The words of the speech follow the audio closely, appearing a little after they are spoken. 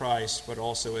Christ, but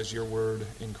also as your Word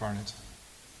incarnate.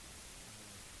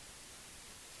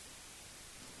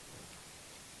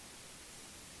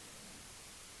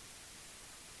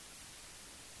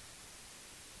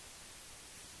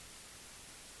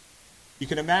 You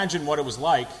can imagine what it was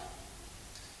like.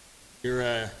 You're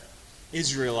an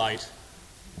Israelite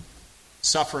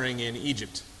suffering in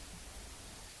Egypt.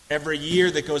 Every year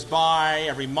that goes by,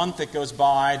 every month that goes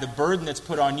by, the burden that's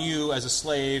put on you as a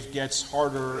slave gets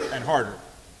harder and harder.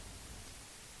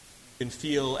 You can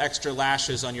feel extra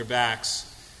lashes on your backs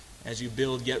as you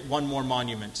build yet one more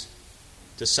monument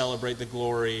to celebrate the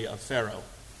glory of Pharaoh.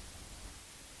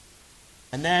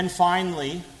 And then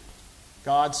finally,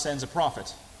 God sends a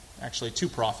prophet. Actually, two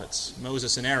prophets,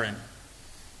 Moses and Aaron,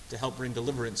 to help bring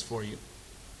deliverance for you.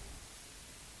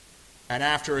 And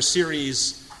after a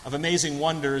series of amazing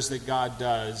wonders that God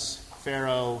does,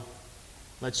 Pharaoh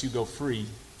lets you go free.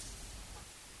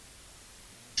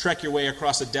 Trek your way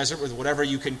across the desert with whatever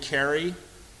you can carry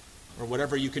or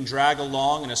whatever you can drag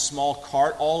along in a small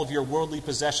cart, all of your worldly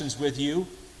possessions with you.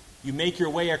 You make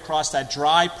your way across that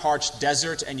dry, parched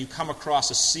desert and you come across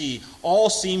a sea.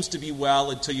 All seems to be well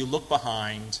until you look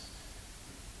behind.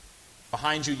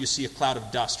 Behind you, you see a cloud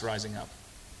of dust rising up.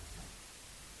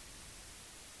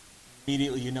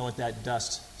 Immediately, you know what that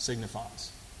dust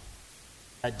signifies.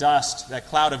 That dust, that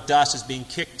cloud of dust, is being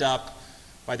kicked up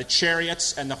by the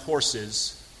chariots and the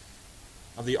horses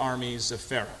of the armies of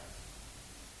Pharaoh.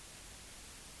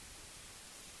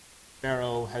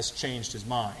 Pharaoh has changed his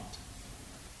mind.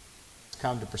 He's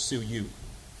come to pursue you.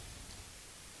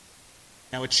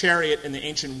 Now, a chariot in the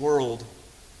ancient world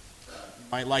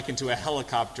might liken to a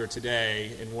helicopter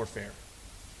today in warfare.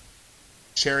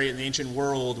 Chariot in the ancient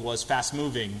world was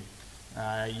fast-moving.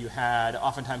 You had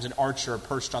oftentimes an archer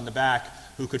perched on the back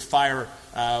who could fire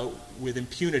with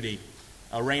impunity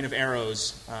a rain of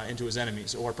arrows into his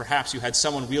enemies. Or perhaps you had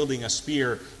someone wielding a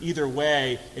spear. Either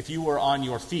way, if you were on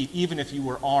your feet, even if you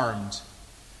were armed,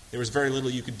 there was very little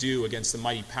you could do against the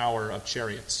mighty power of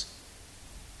chariots.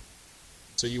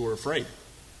 So you were afraid.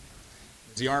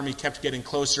 As the army kept getting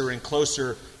closer and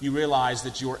closer, you realized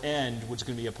that your end was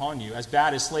going to be upon you. As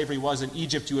bad as slavery was in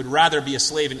Egypt, you would rather be a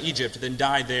slave in Egypt than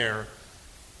die there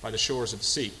by the shores of the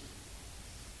sea.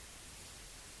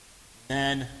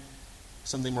 Then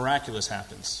something miraculous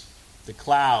happens. The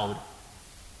cloud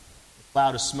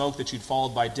of smoke that you'd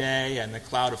followed by day and the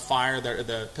cloud of fire,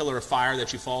 the pillar of fire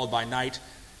that you followed by night,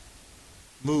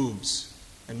 moves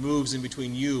in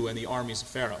between you and the armies of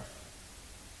Pharaoh.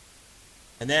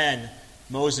 And then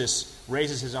Moses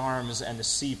raises his arms and the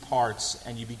sea parts,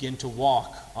 and you begin to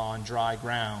walk on dry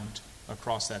ground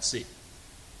across that sea.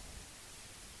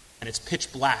 And it's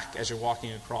pitch black as you're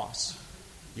walking across.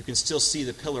 You can still see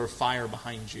the pillar of fire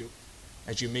behind you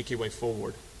as you make your way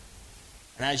forward.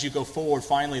 And as you go forward,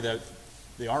 finally the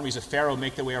armies of Pharaoh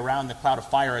make their way around the cloud of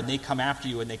fire, and they come after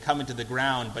you, and they come into the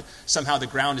ground, but somehow the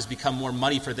ground has become more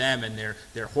muddy for them, and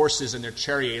their horses and their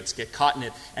chariots get caught in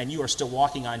it, and you are still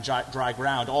walking on dry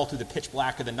ground all through the pitch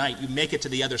black of the night. You make it to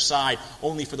the other side,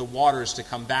 only for the waters to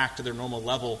come back to their normal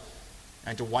level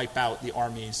and to wipe out the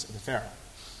armies of the Pharaoh.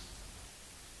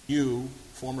 You,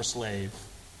 former slave,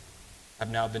 have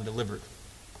now been delivered.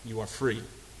 You are free.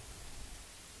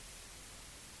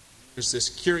 There's this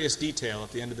curious detail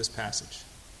at the end of this passage.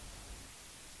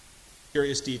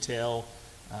 Curious detail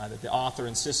that the author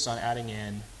insists on adding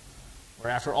in,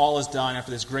 where after all is done,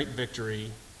 after this great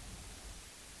victory,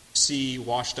 sea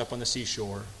washed up on the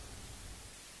seashore,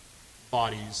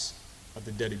 bodies of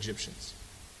the dead Egyptians.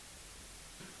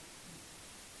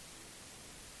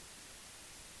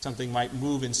 Something might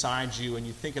move inside you, and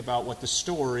you think about what the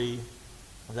story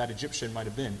of that Egyptian might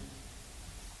have been.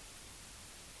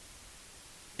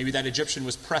 Maybe that Egyptian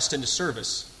was pressed into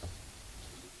service to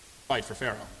fight for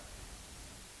Pharaoh.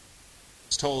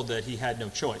 It's told that he had no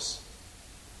choice.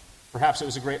 Perhaps it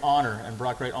was a great honor and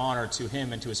brought great honor to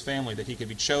him and to his family that he could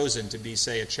be chosen to be,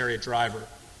 say, a chariot driver.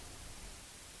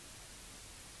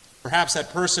 Perhaps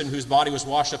that person whose body was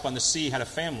washed up on the sea had a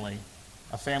family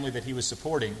that he was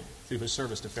supporting through his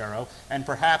service to Pharaoh. And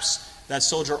perhaps that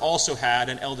soldier also had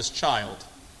an eldest child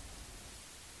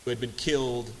who had been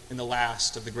killed in the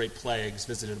last of the great plagues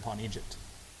visited upon Egypt.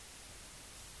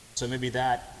 So maybe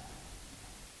that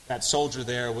soldier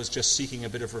there was just seeking a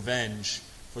bit of revenge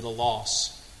for the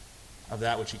loss of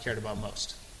that which he cared about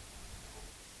most.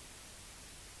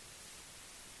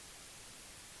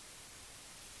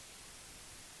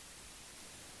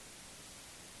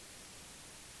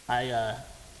 I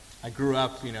grew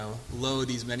up, low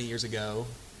these many years ago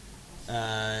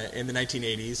in the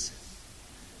 1980s.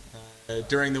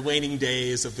 During the waning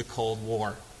days of the Cold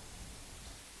War.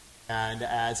 And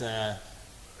as a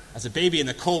As a baby in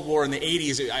the Cold War in the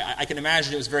 80s, I can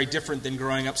imagine it was very different than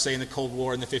growing up, say, in the Cold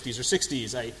War in the 50s or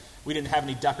 60s. We didn't have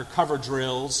any duck or cover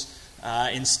drills.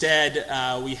 Instead,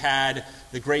 we had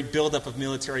the great buildup of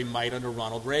military might under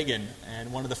Ronald Reagan.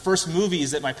 And one of the first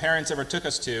movies that my parents ever took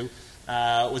us to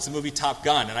was the movie Top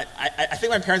Gun. And I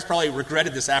think my parents probably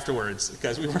regretted this afterwards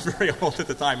because we weren't very old at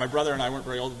the time. My brother and I weren't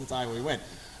very old at the time when we went.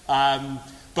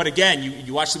 But again,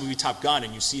 you watch the movie Top Gun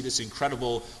and you see this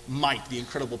incredible might, the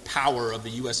incredible power of the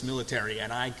U.S. military.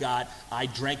 And I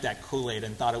drank that Kool-Aid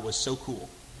and thought it was so cool.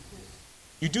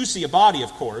 You do see a body,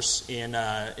 of course, in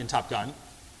Top Gun.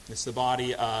 It's the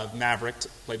body of Maverick,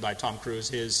 played by Tom Cruise.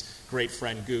 His great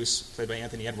friend Goose, played by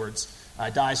Anthony Edwards,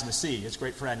 dies in the sea. His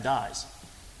great friend dies.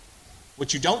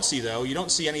 What you don't see, though, you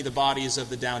don't see any of the bodies of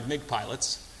the downed MiG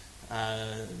pilots,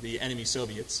 the enemy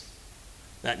Soviets.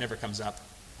 That never comes up.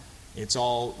 It's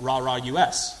all rah-rah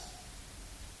U.S.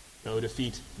 Go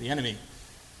defeat the enemy.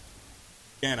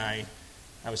 Again, I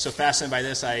was so fascinated by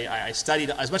this, I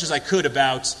studied as much as I could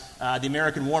about the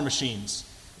American war machines,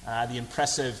 the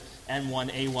impressive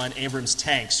N1A1 Abrams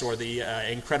tanks, or the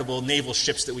incredible naval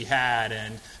ships that we had,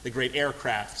 and the great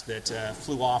aircraft that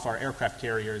flew off our aircraft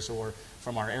carriers or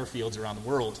from our airfields around the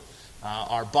world,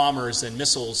 our bombers and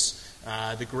missiles,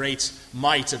 the great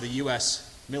might of the U.S.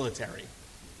 military.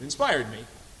 It inspired me.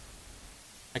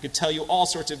 I could tell you all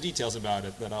sorts of details about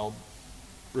it that I'll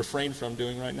refrain from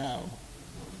doing right now.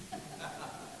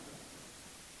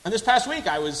 And this past week,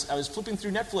 I was flipping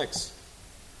through Netflix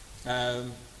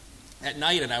at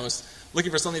night, and I was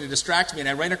looking for something to distract me, and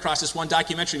I ran across this one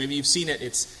documentary. Maybe you've seen it.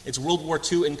 It's World War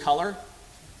II in color.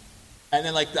 And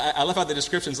then, I left out the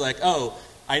descriptions like, oh,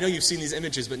 I know you've seen these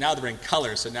images, but now they're in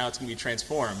color, so now it's going to be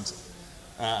transformed.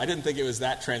 I didn't think it was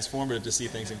that transformative to see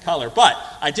things in color, but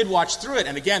I did watch through it,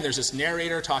 and again, there's this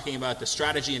narrator talking about the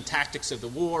strategy and tactics of the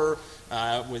war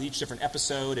with each different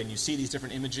episode, and you see these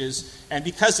different images. And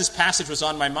because this passage was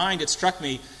on my mind, it struck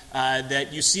me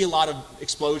that you see a lot of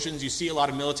explosions, you see a lot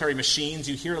of military machines,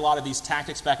 you hear a lot of these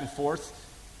tactics back and forth.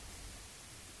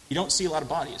 You don't see a lot of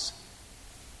bodies.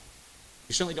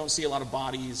 You certainly don't see a lot of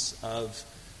bodies of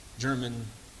German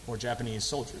or Japanese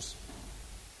soldiers.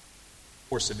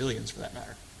 Or civilians, for that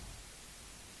matter.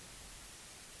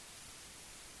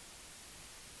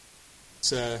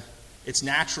 It's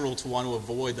natural to want to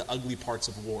avoid the ugly parts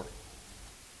of war.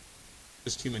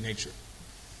 Just human nature.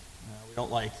 We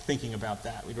don't like thinking about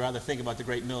that. We'd rather think about the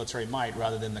great military might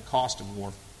rather than the cost of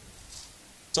war.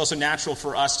 It's also natural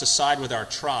for us to side with our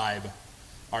tribe,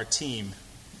 our team.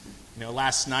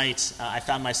 Last night I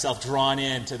found myself drawn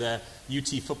into the UT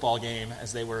football game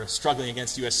as they were struggling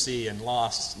against USC and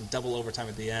lost in double overtime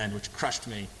at the end, which crushed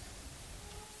me.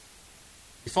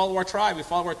 We follow our tribe, we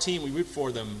follow our team, we root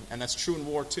for them, and that's true in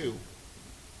war too. We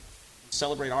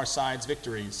celebrate our side's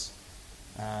victories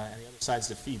and the other side's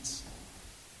defeats.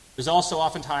 There's also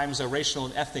oftentimes a racial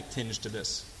and ethnic tinge to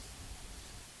this.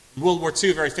 In World War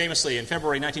II, very famously, in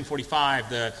February 1945,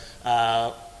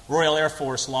 the Royal Air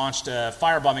Force launched a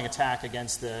firebombing attack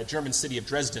against the German city of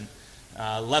Dresden,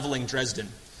 leveling Dresden.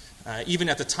 Even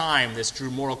at the time, this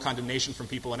drew moral condemnation from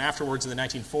people, and afterwards in the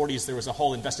 1940s, there was a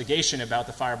whole investigation about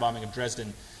the firebombing of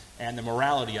Dresden and the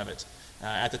morality of it.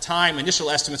 At the time, initial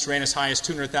estimates ran as high as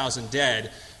 200,000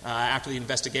 dead. After the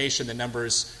investigation, the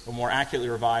numbers were more accurately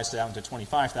revised down to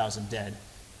 25,000 dead.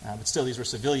 But still, these were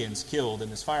civilians killed in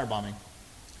this firebombing.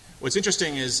 What's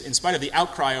interesting is, in spite of the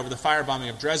outcry over the firebombing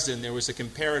of Dresden, there was a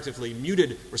comparatively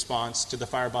muted response to the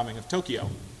firebombing of Tokyo.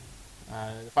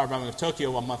 The firebombing of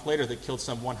Tokyo, a month later, that killed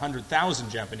some 100,000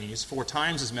 Japanese, 4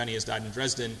 times as many as died in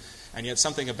Dresden, and yet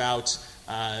something about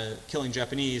killing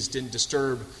Japanese didn't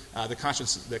disturb the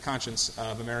conscience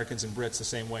of Americans and Brits the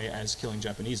same way as killing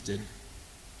Japanese did.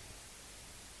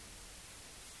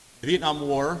 The Vietnam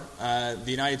War, the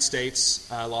United States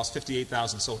lost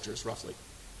 58,000 soldiers, roughly.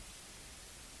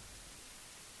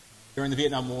 During the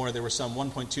Vietnam War, there were some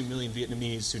 1.2 million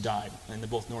Vietnamese who died in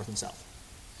both North and South.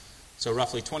 So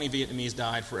roughly 20 Vietnamese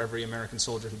died for every American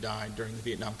soldier who died during the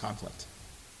Vietnam conflict.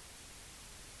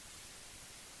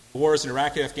 The wars in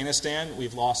Iraq and Afghanistan,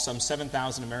 we've lost some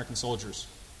 7,000 American soldiers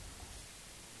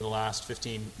for the last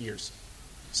 15 years.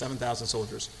 7,000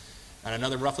 soldiers. And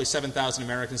another roughly 7,000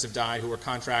 Americans have died who were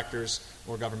contractors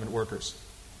or government workers.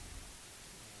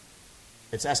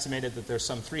 It's estimated that there's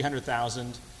some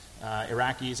 300,000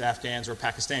 Iraqis, Afghans, or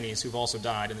Pakistanis who've also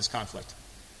died in this conflict.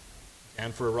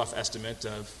 And for a rough estimate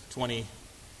of 20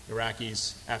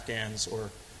 Iraqis, Afghans, or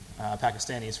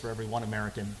Pakistanis for every 1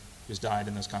 American who's died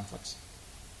in those conflicts.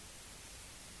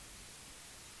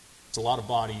 It's a lot of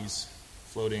bodies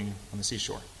floating on the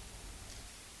seashore.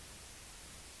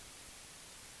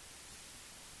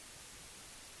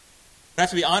 I have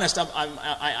to be honest,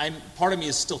 part of me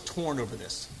is still torn over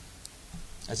this,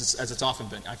 as it's often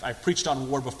been. I've preached on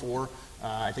war before.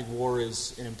 I think war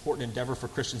is an important endeavor for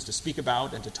Christians to speak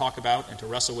about and to talk about and to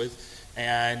wrestle with.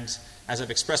 And as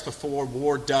I've expressed before,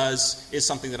 war is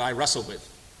something that I wrestle with.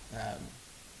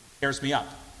 Tears me up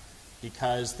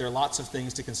because there are lots of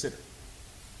things to consider.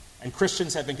 And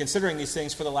Christians have been considering these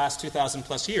things for the last 2,000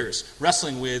 plus years,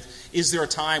 wrestling with, is there a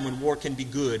time when war can be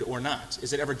good or not?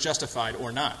 Is it ever justified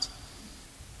or not?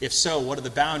 If so, what are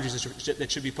the boundaries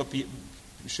that should be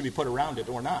put around it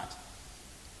or not?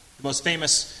 The most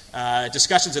famous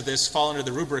discussions of this fall under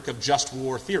the rubric of just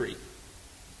war theory.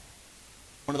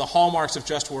 One of the hallmarks of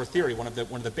just war theory, one of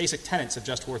the basic tenets of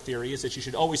just war theory, is that you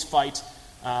should always fight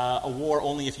a war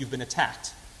only if you've been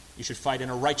attacked. You should fight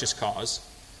in a righteous cause,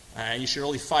 and you should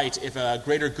only fight if a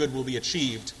greater good will be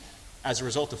achieved as a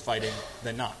result of fighting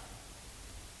than not.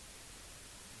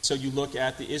 So you look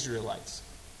at the Israelites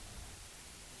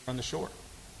on the shore.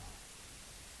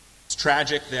 It's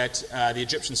tragic that the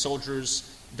Egyptian soldiers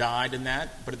died in that,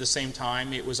 but at the same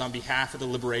time, it was on behalf of the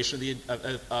liberation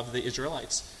of the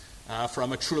Israelites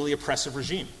from a truly oppressive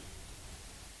regime.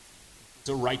 It's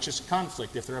a righteous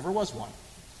conflict, if there ever was one.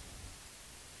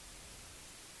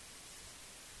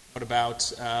 What about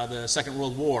the Second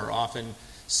World War, often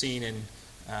seen in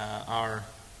our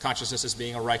consciousness as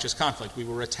being a righteous conflict? We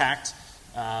were attacked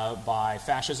by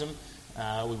fascism.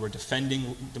 We were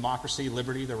defending democracy,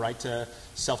 liberty, the right to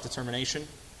self-determination.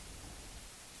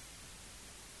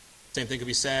 Same thing could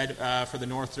be said for the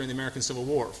North during the American Civil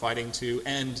War, fighting to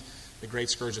end the great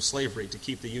scourge of slavery, to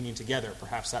keep the Union together.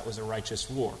 Perhaps that was a righteous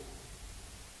war.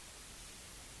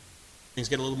 Things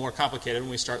get a little more complicated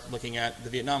when we start looking at the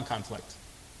Vietnam conflict.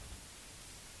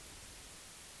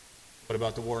 What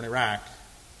about the war in Iraq?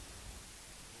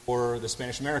 Or the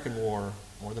Spanish-American War,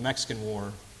 or the Mexican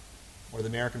War, or the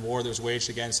American War that was waged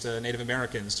against Native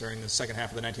Americans during the second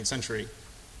half of the 19th century,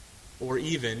 or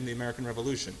even the American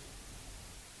Revolution?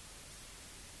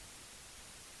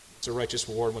 What's a righteous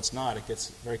war and what's not? It gets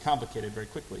very complicated very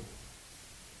quickly.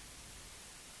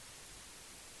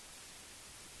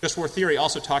 Just war theory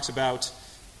also talks about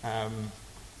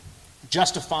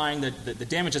justifying the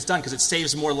damage that's done because it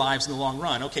saves more lives in the long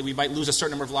run. Okay, we might lose a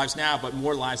certain number of lives now, but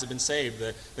more lives have been saved.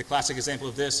 The classic example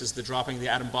of this is the dropping of the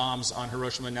atom bombs on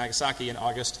Hiroshima and Nagasaki in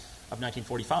August of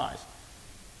 1945.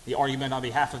 The argument on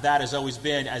behalf of that has always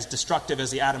been, as destructive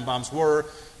as the atom bombs were,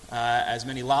 as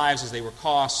many lives as they were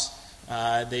costs,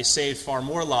 they saved far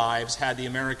more lives had the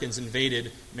Americans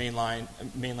invaded mainland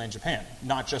Japan.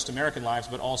 Not just American lives,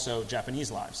 but also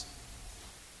Japanese lives.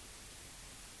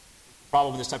 The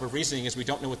problem with this type of reasoning is we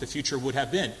don't know what the future would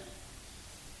have been.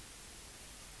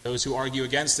 Those who argue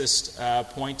against this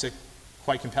point to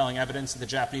quite compelling evidence that the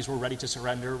Japanese were ready to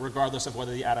surrender regardless of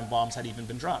whether the atom bombs had even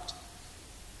been dropped.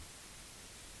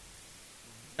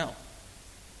 No.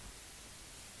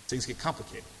 Things get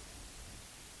complicated.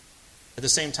 At the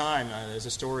same time, there's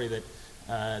a story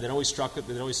that always stuck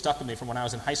with me from when I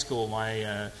was in high school.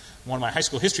 One of my high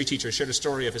school history teachers shared a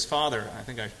story of his father. I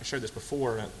think I shared this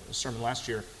before in a sermon last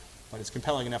year, but it's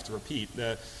compelling enough to repeat.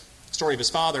 The story of his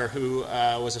father, who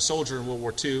was a soldier in World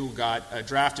War II, got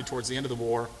drafted towards the end of the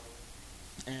war,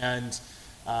 and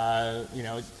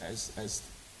as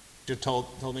Joe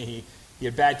told me, he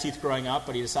had bad teeth growing up,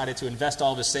 but he decided to invest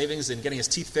all of his savings in getting his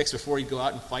teeth fixed before he'd go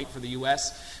out and fight for the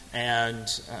U.S. And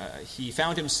he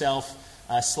found himself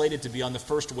slated to be on the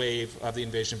first wave of the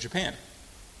invasion of Japan.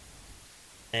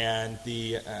 And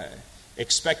the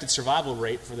expected survival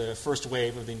rate for the first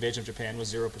wave of the invasion of Japan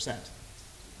was 0%.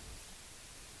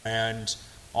 And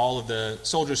all of the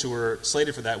soldiers who were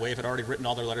slated for that wave had already written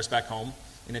all their letters back home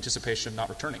in anticipation of not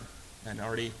returning, and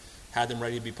already had them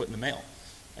ready to be put in the mail.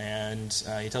 And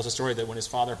he tells a story that when his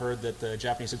father heard that the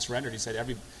Japanese had surrendered, he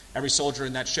said every soldier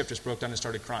in that ship just broke down and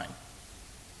started crying.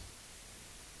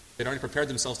 They'd already prepared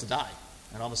themselves to die,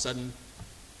 and all of a sudden,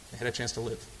 they had a chance to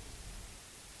live.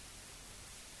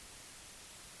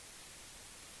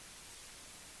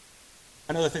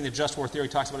 Another thing that just war theory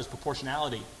talks about is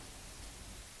proportionality.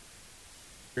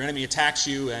 Your enemy attacks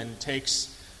you and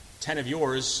takes 10 of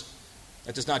yours,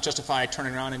 that does not justify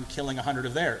turning around and killing 100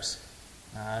 of theirs.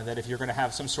 That if you're going to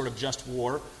have some sort of just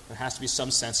war, there has to be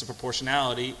some sense of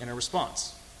proportionality in a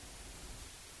response.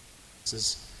 This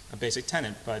is a basic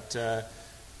tenet, but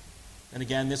and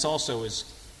again, this also is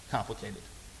complicated.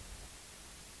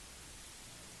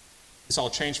 This all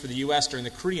changed for the U.S. during the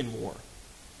Korean War.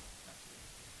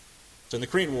 So in the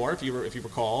Korean War, if you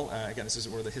recall, again, this is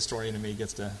where the historian in me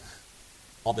gets to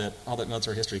all that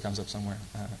military history comes up somewhere.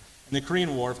 In the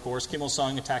Korean War, of course, Kim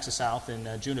Il-sung attacks the South in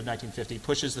June of 1950,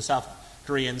 pushes the South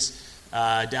Koreans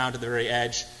down to the very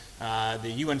edge,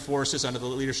 The UN forces, under the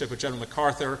leadership of General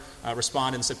MacArthur,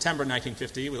 respond in September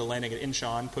 1950 with a landing at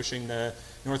Incheon, pushing the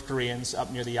North Koreans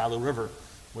up near the Yalu River,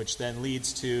 which then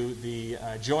leads to the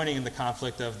joining in the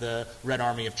conflict of the Red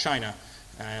Army of China.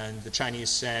 And the Chinese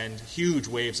send huge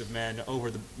waves of men over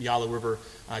the Yalu River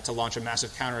to launch a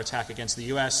massive counterattack against the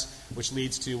U.S., which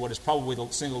leads to what is probably the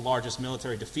single largest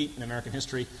military defeat in American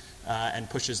history and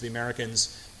pushes the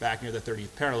Americans back near the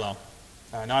 30th parallel.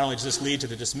 Not only does this lead to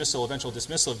the eventual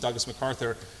dismissal of Douglas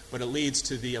MacArthur, but it leads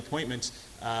to the appointment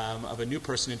of a new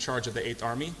person in charge of the 8th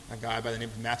Army, a guy by the name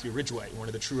of Matthew Ridgway, one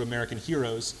of the true American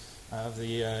heroes of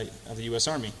the U.S.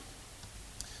 Army.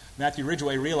 Matthew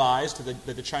Ridgway realized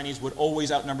that the Chinese would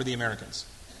always outnumber the Americans.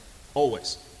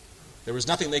 Always. There was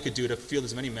nothing they could do to field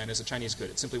as many men as the Chinese could.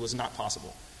 It simply was not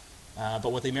possible.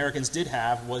 But what the Americans did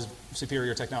have was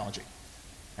superior technology.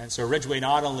 And so Ridgway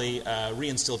not only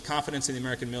reinstilled confidence in the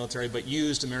American military, but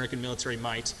used American military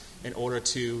might in order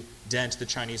to dent the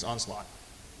Chinese onslaught.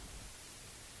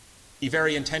 He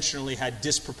very intentionally had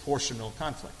disproportional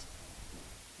conflict.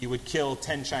 He would kill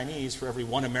 10 Chinese for every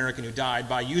 1 American who died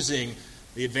by using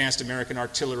the advanced American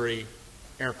artillery,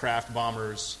 aircraft,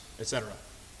 bombers, etc.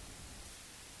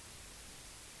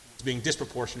 It's being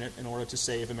disproportionate in order to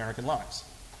save American lives.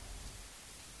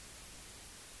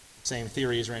 The same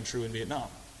theories ran true in Vietnam.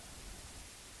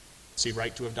 Is he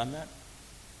right to have done that?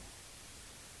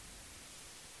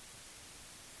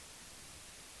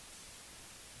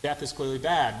 Death is clearly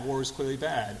bad. War is clearly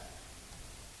bad.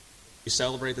 You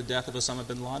celebrate the death of Osama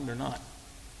bin Laden or not?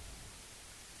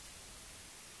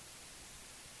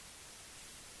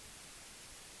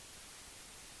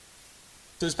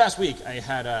 So this past week, I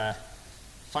had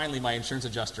finally my insurance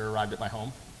adjuster arrived at my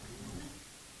home,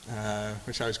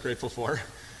 which I was grateful for.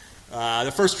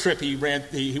 The first trip he went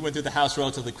through the house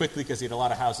relatively quickly because he had a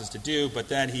lot of houses to do, but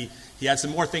then he had some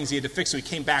more things he had to fix, so he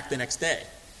came back the next day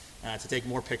to take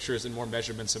more pictures and more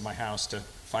measurements of my house to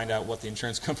find out what the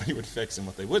insurance company would fix and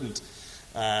what they wouldn't.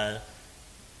 And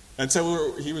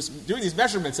so he was doing these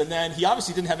measurements, and then he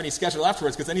obviously didn't have any schedule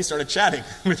afterwards because then he started chatting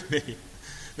with me.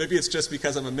 Maybe it's just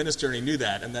because I'm a minister and he knew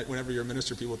that, and that whenever you're a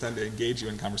minister, people tend to engage you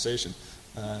in conversation,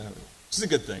 which is a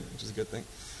good thing.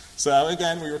 So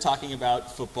again, we were talking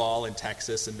about football and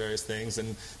Texas and various things,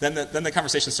 and then the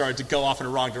conversation started to go off in a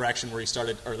wrong direction, where he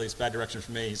started, or at least bad direction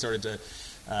for me. He started to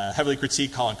heavily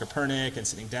critique Colin Kaepernick and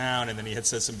sitting down, and then he had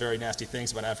said some very nasty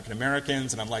things about African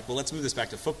Americans, and I'm like, well, let's move this back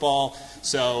to football.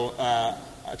 So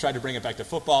I tried to bring it back to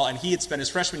football, and he had spent his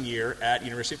freshman year at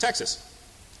University of Texas.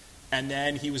 And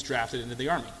then he was drafted into the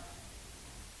Army. He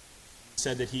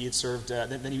said that he had served,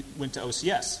 then he went to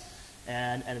OCS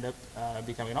and ended up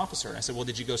becoming an officer. And I said, well,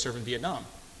 did you go serve in Vietnam?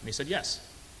 And he said, yes.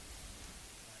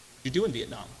 What did you do in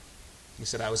Vietnam? He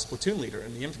said, I was a platoon leader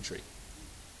in the infantry. I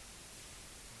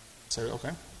said,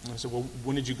 okay. And I said, well,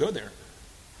 when did you go there? And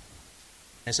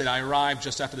I said, I arrived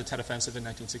just after the Tet Offensive in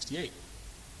 1968.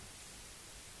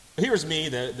 Here's me,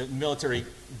 the military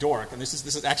dork, and this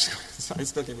is actually, I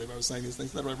still can't believe I was saying these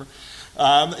things, whatever.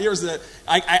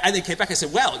 I then came back, I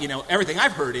said, well, everything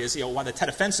I've heard is, while the Tet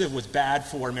Offensive was bad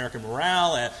for American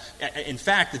morale, in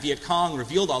fact, the Viet Cong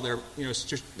revealed all their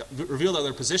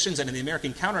positions, and in the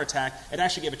American counterattack, it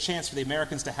actually gave a chance for the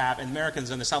Americans to have, and Americans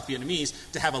and the South Vietnamese,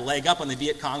 to have a leg up on the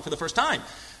Viet Cong for the first time.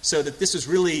 So that this was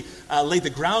really laid the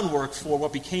groundwork for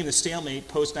what became the stalemate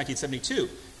post-1972.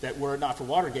 That were it not for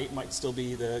Watergate might still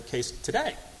be the case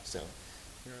today. So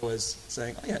here I was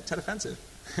saying, oh yeah, Tet Offensive.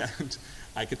 And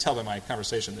I could tell by my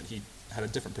conversation that he had a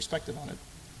different perspective on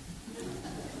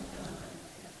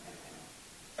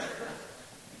it.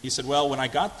 He said, well, when I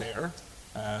got there,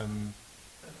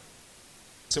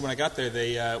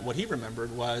 what he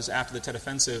remembered was after the Tet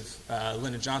Offensive,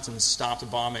 Lyndon Johnson stopped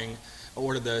bombing,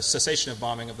 ordered the cessation of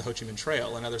bombing of the Ho Chi Minh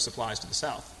Trail and other supplies to the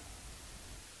south,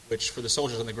 which for the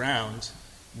soldiers on the ground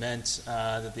meant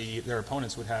that their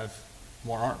opponents would have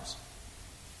more arms.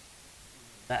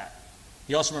 That.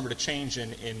 He also remembered a change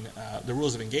in the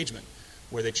rules of engagement,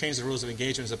 where they changed the rules of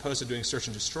engagement as opposed to doing search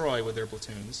and destroy with their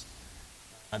platoons.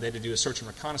 They had to do a search and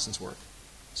reconnaissance work,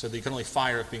 so that you could only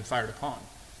fire if being fired upon.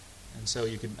 And so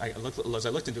as I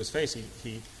looked into his face,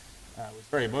 he was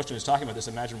very emotional. He was talking about this.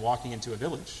 Imagine walking into a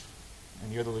village,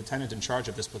 and you're the lieutenant in charge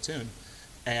of this platoon,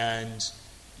 and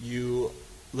you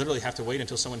literally have to wait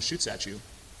until someone shoots at you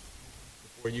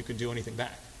before you can do anything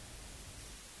back.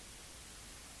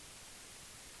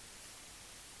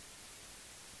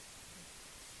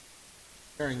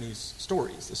 Sharing these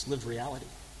stories, this lived reality,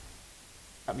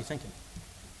 got me thinking.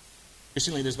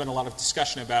 Recently, there's been a lot of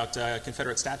discussion about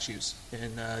Confederate statues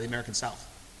in the American South.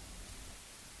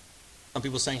 Some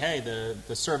people saying, hey,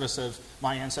 the service of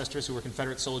my ancestors who were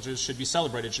Confederate soldiers should be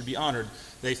celebrated, should be honored.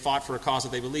 They fought for a cause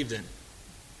that they believed in.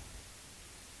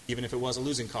 Even if it was a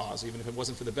losing cause, even if it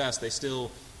wasn't for the best, they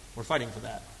still were fighting for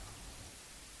that.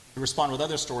 We respond with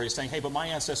other stories saying, hey, but my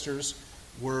ancestors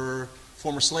were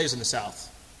former slaves in the South.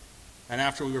 And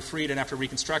after we were freed and after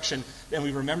Reconstruction, then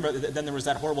we remember that then there was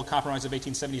that horrible compromise of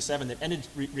 1877 that ended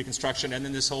Reconstruction, and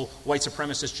then this whole white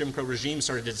supremacist Jim Crow regime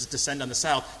started to descend on the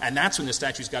South, and that's when the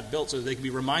statues got built so that they could be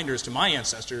reminders to my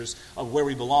ancestors of where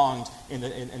we belonged in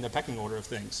the pecking order of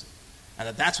things.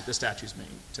 And that's what the statues mean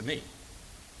to me,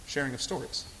 sharing of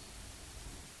stories.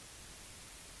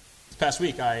 This past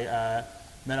week, I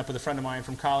met up with a friend of mine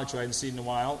from college who I hadn't seen in a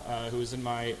while, who was in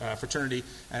my fraternity,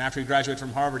 and after he graduated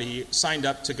from Harvard, he signed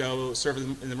up to go serve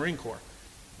in the Marine Corps.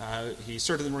 He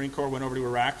served in the Marine Corps, went over to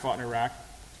Iraq, fought in Iraq,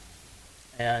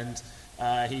 and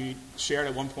he shared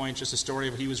at one point just a story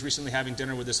of he was recently having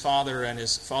dinner with his father and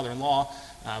his father-in-law,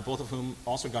 both of whom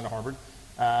also had gone to Harvard,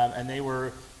 and they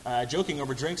were joking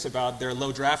over drinks about their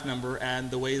low draft number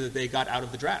and the way that they got out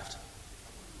of the draft.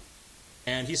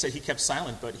 And he said he kept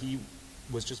silent, but he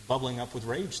was just bubbling up with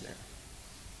rage there.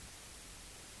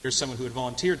 Here's someone who had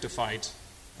volunteered to fight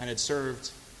and had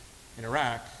served in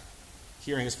Iraq,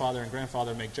 hearing his father and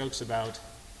grandfather make jokes about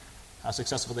how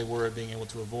successful they were at being able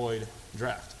to avoid the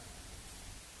draft.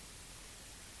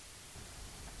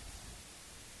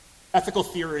 Ethical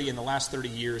theory in the last 30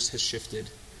 years has shifted.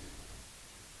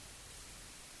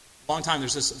 For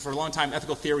a long time,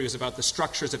 ethical theory was about the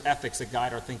structures of ethics that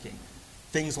guide our thinking.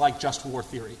 Things like just war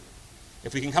theory.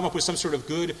 If we can come up with some sort of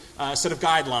good set of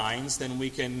guidelines, then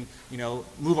we can,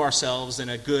 move ourselves in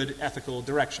a good ethical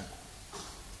direction.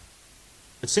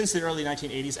 But since the early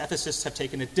 1980s, ethicists have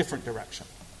taken a different direction,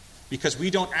 because we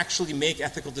don't actually make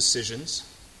ethical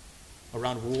decisions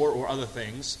around war or other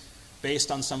things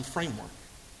based on some framework.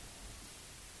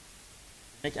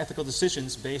 We make ethical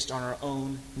decisions based on our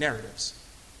own narratives,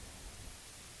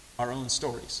 our own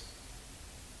stories.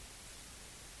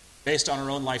 Based on our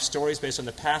own life stories, based on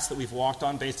the paths that we've walked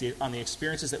on, based on the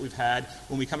experiences that we've had.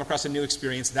 When we come across a new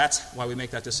experience, that's why we make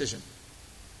that decision.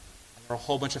 And there are a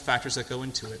whole bunch of factors that go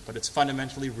into it, but it's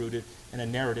fundamentally rooted in a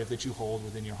narrative that you hold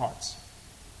within your hearts.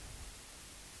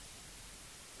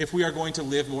 If we are going to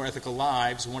live more ethical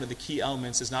lives, one of the key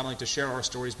elements is not only to share our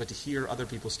stories, but to hear other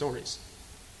people's stories.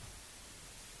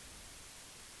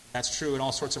 That's true in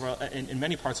all sorts of in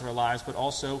many parts of our lives, but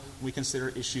also when we consider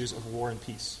issues of war and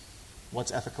peace.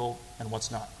 What's ethical and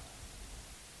what's not.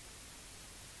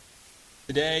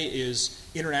 Today is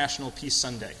International Peace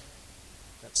Sunday.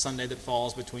 That Sunday that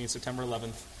falls between September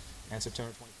 11th and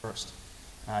September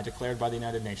 21st, declared by the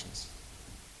United Nations.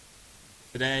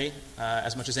 Today,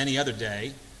 as much as any other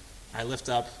day, I lift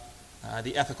up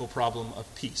the ethical problem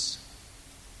of peace,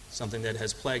 something that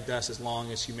has plagued us as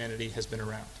long as humanity has been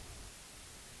around.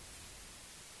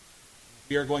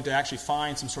 We are going to actually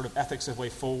find some sort of ethics of way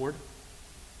forward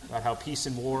about how peace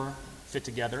and war fit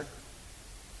together.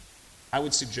 I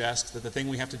would suggest that the thing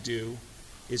we have to do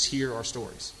is hear our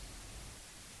stories.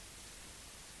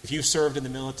 If you served in the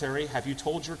military, have you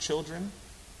told your children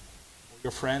or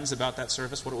your friends about that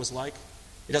service, what it was like?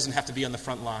 It doesn't have to be on the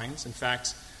front lines. In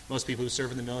fact, most people who serve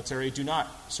in the military do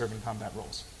not serve in combat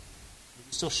roles.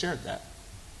 You still shared that.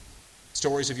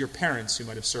 Stories of your parents who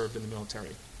might have served in the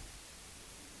military.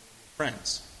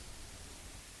 Friends.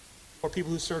 Or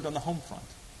people who served on the home front.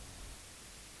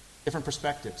 Different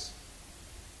perspectives.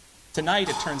 Tonight,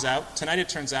 it turns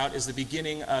out, is the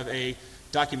beginning of a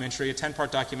documentary, a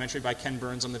 10-part documentary by Ken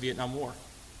Burns on the Vietnam War,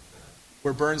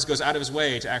 where Burns goes out of his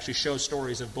way to actually show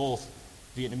stories of both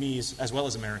Vietnamese as well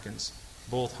as Americans,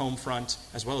 both home front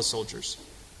as well as soldiers.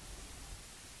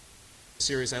 A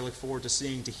series I look forward to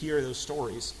seeing, to hear those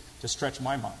stories, to stretch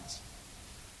my mind.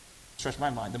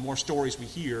 The more stories we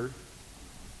hear,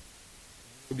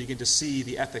 we begin to see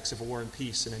the ethics of war and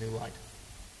peace in a new light.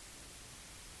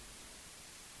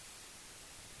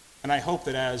 And I hope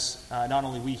that as not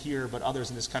only we here, but others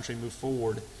in this country move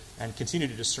forward and continue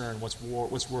to discern what's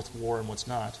worth war and what's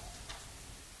not,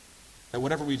 that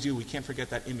whatever we do, we can't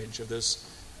forget that image of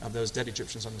those dead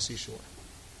Egyptians on the seashore.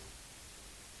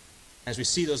 As we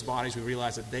see those bodies, we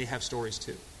realize that they have stories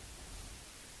too.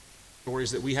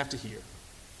 Stories that we have to hear. We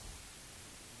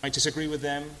might disagree with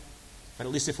them, but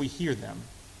at least if we hear them,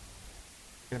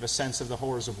 we can have a sense of the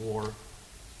horrors of war,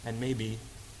 and maybe,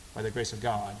 by the grace of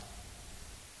God,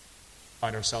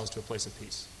 find ourselves to a place of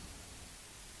peace.